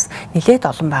үзүүлэхэд бол бас нэлээд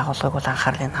олон байгууллагыг бол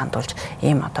анхаарлыг хандуулж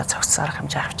ийм одоо цогц арга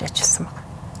хэмжээ авч ажилласан байна.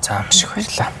 За маш их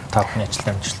баярлалаа. Та бүхний ажилд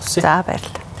амжилт хүсье. За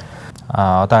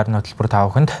баярлалаа. Одоо харин хөтөлбөр та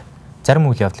бүхэнд зарим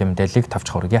үйл явдлын мэдээллийг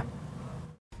тавьж хүргье.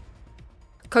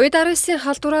 COVID-19-ийн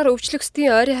халдвараар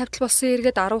өвчлөгсдийн ойрын хавтал болсон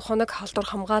иргэд 10 хоног халдвар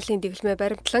хамгааллын дэглэмээ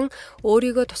баримтлан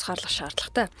өөрийгөө тусгаарлах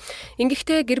шаардлагатай.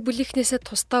 Ингэхдээ гэр бүлийнхнээсээ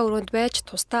тусдаа өрөөнд байж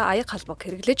тусдаа аяг халбаг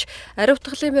хэрэглэж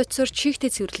ариутгалын бодисоор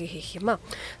чихтэй цэвэрлэгээ хийх юм а.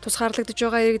 Тусгаарлагдж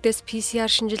байгаа иргэдээс PCR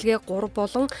шинжилгээ 3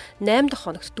 болон 8 дахь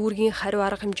хоногт дүүргийн хариу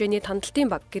арга хэмжээний тандалтын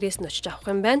баг гэрээс нь очиж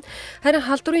авах юм байна. Харин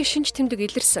халдварын шинж тэмдэг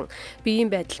илэрсэн биеийн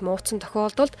байдал мууцсан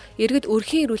тохиолдолд иргэд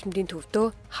өрхийн эрүүл мэндийн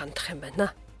төвдөө хандах юм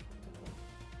байна.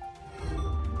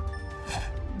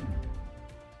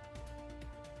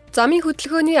 Замын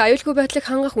хөдөлгөөний аюулгүй байдлыг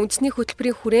хангах үндэсний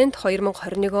хөтөлбөрийн хүрээнд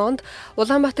 2021 онд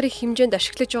Улаанбаатарын хэмжээнд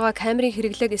ашиглаж байгаа камерын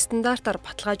хэрэглээг стандартаар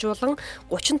баталгаажуулан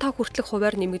 35 хүртэлх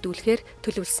хувиар нэмэгдүүлэхээр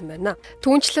төлөвлөсөн байна.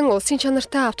 Түүнчлэн улсын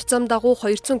чанартай автозам дагуу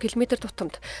 200 км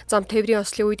тутамд зам тээврийн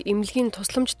ослын үед эмнэлгийн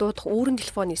тусламж дуудах үүрэн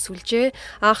телефоны сүлжээ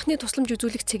анхны тусламж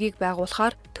үзүүлэх цэгийг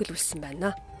байгуулахаар төлөвлөсөн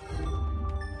байна.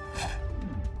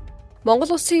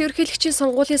 Монгол Улсын ерөнхийлөгчийн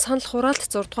сонгуулийн санал хураалт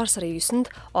 6 дугаар сарын 9-нд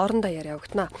орон даяар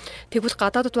явагдана. Тэгвэл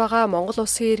гадаадд байгаа Монгол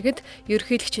Улсын иргэд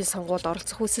ерөнхийлөгчийн сонгуульд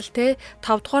оролцох хүсэлтэй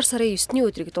 5 дугаар сарын 9-ний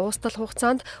өдрийг дуустал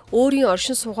хугацаанд өөрийн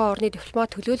оршин суугаа орны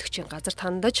дипломат төлөөлөгчийн газар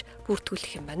тандаж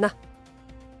бүртгүүлэх юм байна.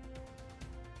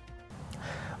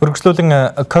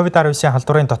 Үргэлжлүүлэн COVID-19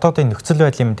 халдварын дотоодын нөхцөл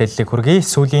байдлын мэдээллийг хүргэе.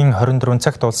 Сүүлийн 24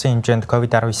 цагт улсын хэмжээнд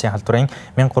COVID-19 халдварын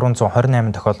 1328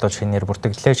 тохиолдол шинээр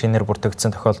бүртгэлээ. Шинээр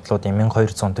бүртгэгдсэн тохиолдлуудын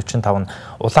 1245 нь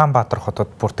Улаанбаатар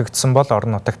хотод бүртгэгдсэн бол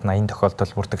орон нутагт 80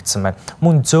 тохиолдол бүртгэгдсэн байна.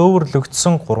 Мөн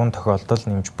зөөвөрлөгдсөн 3 тохиолдол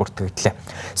нэмж бүртгэгдлээ.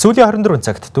 Сүүлийн 24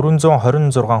 цагт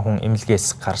 426 хүн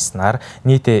эмнэлгээс гарснаар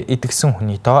нийт идэгсэн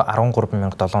хүний тоо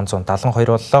 13772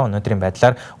 боллоо. Өнөөдрийн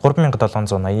байдлаар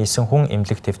 3789 хүн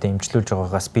эмнэлэг төвтэй эмчилүүлж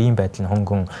байгаагаас биеийн байдал нь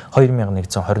хөнгөн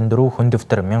 2124, хүн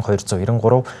дэвтэр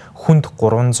 1293, хүнд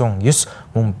 309,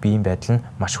 мөн биеийн байдал нь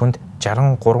маш хүнд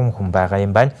 63 хүн байгаа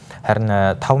юм байна. Харин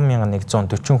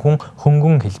 5140 хүн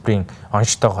хөнгөн хэлбэрийн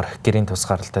онцтойгоор гэрийн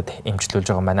тусгаарлалтад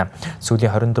эмчилүүлж байгаа юм байна.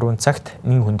 Сүүлийн 24 цагт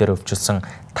нэг хүн дээр өвчлсөн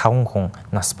 5 хүн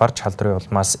нас барж халдварын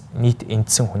улмаас нийт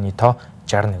эндсэн хүний тоо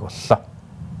 61 боллоо.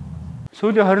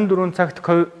 Сүүлийн 24 цагт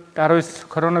COVID-19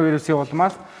 коронавирусын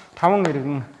улмаас 5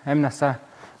 иргэн амь насаа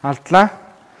алдлаа.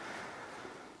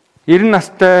 90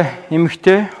 настай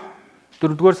эмэгтэй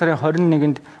 4-р сарын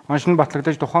 21-нд оншин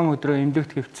батлагдаж тухайн өдрөө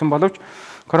эмнэлэгт хэвтсэн боловч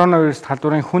коронавирус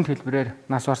халдварын хүнд хэлбэрээр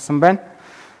нас барсан байна.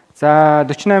 За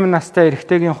 48 настай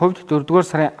эрэгтэйгийн хувьд 4-р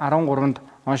сарын 13-нд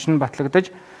оншин батлагдаж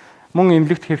мөн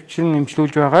эмнэлэгт хэвчин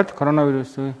эмчилүүлж байгаад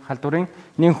коронавирусын халдварын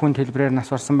нэг хүнд хэлбэрээр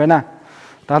нас барсан байна.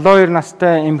 72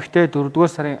 настай эмэгтэй 4-р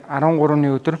сарын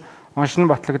 13-ны өдөр оншин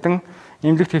батлагдан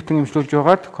эмнэлэгт хэвтэн эмчилүүлж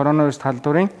байгаад коронавирус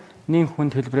халдварын нэг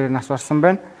хүнд хэлбэрээр нас барсан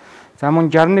байна. За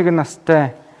мөн 61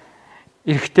 настай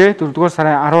эрэгтэй 4-р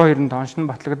сарын 12-нд оншин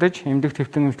батлагдаж эмнэлэгт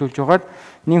хэвтэн эмчилүүлж байгаад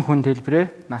нэг хүнд хэлбэрээр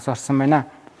нас барсан байна.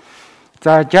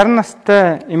 За 60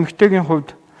 настай эмэгтэйгийн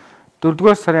хувьд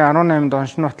 4-р сарын 18-нд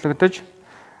оншин батлагдаж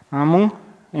мөн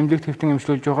эмнэлэг твтэн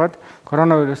эмчилүүлж байгаад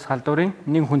коронавирус халдварын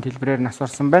 1 хүн хэлбэрээр нас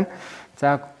барсан байна.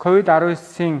 За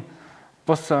COVID-19-ийн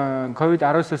бус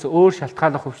COVID-19-ээс өөр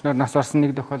шалтгааллах өвчнөөр нас барсан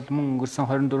нэг тохиолдол мөн өнгөрсөн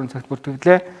 24 цагт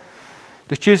бүртгэлээ.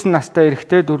 49 настай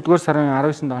эрэгтэй 4-р сарын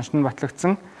 19-нд оншин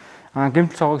батлагдсан.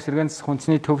 Гэмтэл цогог сэргээнцэс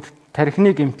хүнсний төвд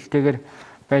тархины гэмтэлтэйгээр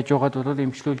байж байгаад бол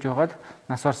эмчилүүлж байгаад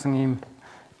нас барсан ийм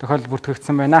тохиолдол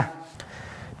бүртгэгдсэн байна.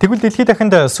 Тэгвэл дэлхийд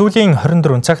дахинд сүүлийн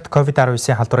 24 цагт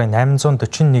COVID-19-ийн халдварын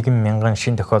 841 мянган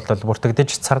шинэ тохиолдол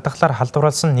бүртгэгдэж цардахлаар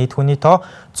халдварлсан нийт хүний тоо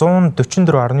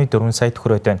 144.4 саяд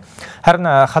хүрээд байна. Харин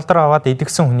халдвар аваад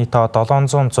идэгсэн хүний тоо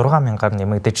 706 мянгаар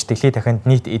нэмэгдэж дэлхийд дахинд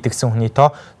нийт идэгсэн хүний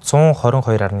тоо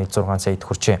 122.6 саяд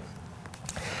хүрчээ.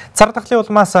 Цардахлын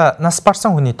улмаас нас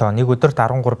барсан хүний тоо нэг өдөрт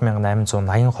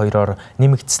 13,882-оор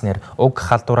нэмэгдснээр уг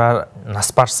халдвараар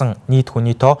нас барсан нийт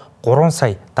хүний тоо 3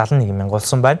 сая 71 мянга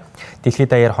болсон байна. Дэлхийд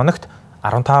даяар хоногт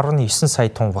 15.9 сая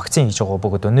тонн вакцин хийж байгаа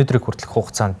бөгөөд өнөөдрийг хүртэлх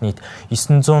хугацаанд нийт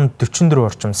 944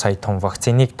 орчим сая тонн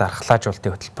вакциныг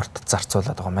дархлаажуулалтын хөтөлбөрт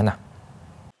зарцуулаад байгаа юм байна.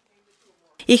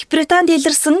 Их Британд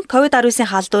илэрсэн COVID-19-ийн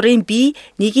халдварын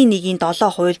B117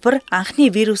 хувилбар анхны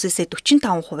вирусээс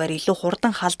 45%-аар илүү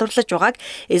хурдан халдварлаж байгааг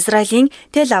Израилийн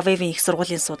Тель-Авивын их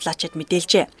сургуулийн судлаачид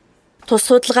мэдээлжээ. Тус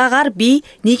судалгаагаар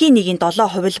B117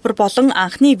 хувилбар болон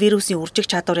анхны вирусын үржих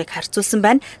чадварыг харьцуулсан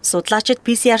байна. Судлаачид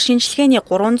PCR шинжилгээний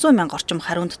 300 мянга орчим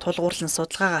хариунд тулгуурлан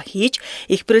судалгаагаа хийж,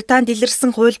 Их Британд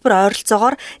илэрсэн хувилбар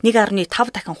ойролцоогоор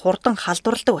 1.5 дахин хурдан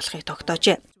халдварладаг болохыг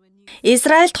тогтоожээ.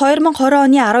 Израильд 2020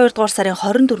 оны 12 дугаар сарын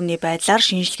 24-ний байдлаар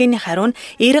шинжилгээний хариу нь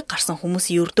эерэг гарсан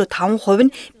хүмүүсийн өрдөө 5%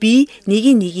 нь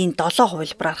B117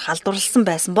 хувилбараар халдварласан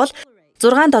байсан бол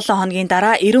 6-7 хоногийн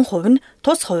дараа 90% нь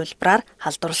тус хувилбараар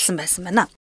халдварласан байсан байна.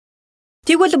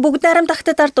 Тэгвэл бүгд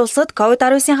найрамдахтад ард улсад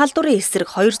COVID-19-ийн халдварын эсрэг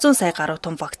 200 сая гаруй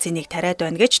том вакциныг тариад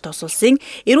байна гэж тус улсын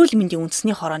эрүүл мэндийн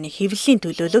үндэсний хорооны хэвлэлийн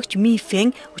төлөөлөгч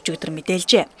Ми-Фэн өчигдөр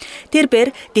мэдээлжээ.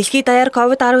 Тэрээр дэлхийд даяар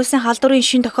COVID-19-ийн халдварын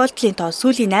шин тохиолдлын тоо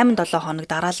сүүлийн 8-7 хоног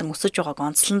дараалан өсөж байгааг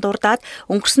онцлон дурдаад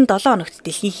өнгөрсөн 7 хоногт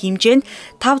дэлхийн хэмжээнд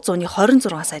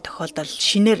 526 сая тохиолдол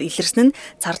шинээр илэрсэн нь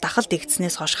цар тахалд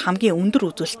игдснээс хойш хамгийн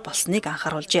өндөр үзүүлэлт болсныг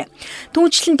анхааруулжээ.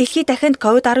 Түүнчлэн дэлхийд дахинд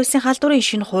COVID-19-ийн халдварын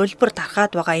шин хувилбар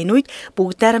тархаад байгаа энэ үед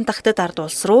бүгд найрамдахтад ард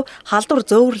улс руу халдвар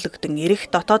зөөвөрлөгдөн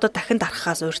ирэх дотоодод дахин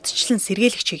дарахаас урьдчилан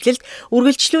сэргийлэх чиглэлд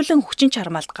үргэлжлүүлэн хүчин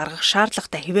чармаалт гаргах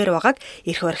шаардлагатай хэвээр байгааг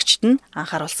эрх баригчид нь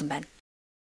анхааруулсан байна.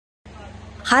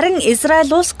 Харин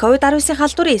Израиль улс COVID-19-ийн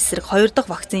халдварын эсрэг 2 дахь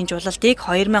вакцинжуулалтыг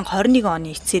 2021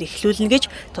 оны эцсээр эхлүүлнэ гэж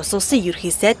тус улсын ерөнхий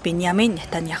сайд Беньямин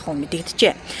Нетаньяху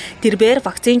мэдэгджээ. Тэрээр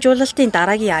вакцинжуулалтын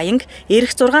дараагийн аянг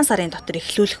эх 6 сарын дотор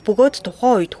эхлүүлэх бөгөөд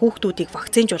тухайн үед хүүхдүүдийг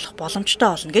вакцинжуулах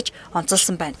боломжтой болно гэж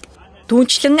онцолсон байна.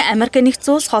 Түүнчлэн Америк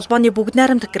нэгдсэн улс холбооны бүгд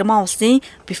найрамдах Герман улсын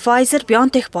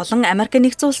Pfizer-BioNTech болон Америк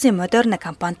нэгдсэн улсын Moderna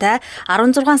компанитай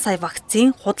 16 сая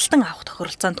вакцин худалдан авах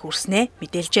тохиролцоонд хүрснээ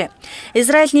мэдээлжээ.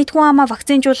 Израиль нийтгүн амаа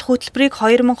вакцинжуулах хөтөлбөрийг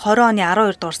 2020 оны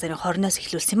 12 дугаар сарын 20-наас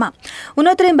эхлүүлсэн юм а.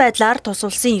 Өнөөдрийн байдлаар тус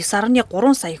улсын 9.3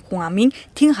 сая хүн амын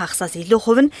тэн хагасаас илүү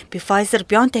хувь нь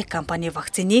Pfizer-BioNTech компани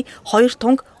вакцины 2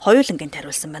 тунг хоёулангийн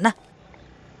тариулсан байна.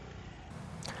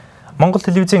 Монгол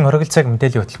телевизийн оргил цаг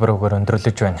мэдээллийн хөтөлбөрөөр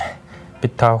өндөрлөж байна.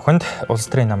 Бид та бүхэнд улс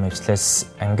төрийн намын эвслээс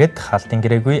ангид халтын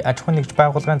гэрээгүй аж ахуйн нэгж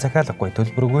байгууллагын захиалгагүй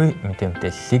төлбөргүй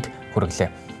мэдээллийг хүргэлээ.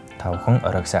 Та бүхэн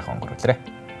оройг сайхан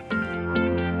өнгөрүүлээрэй.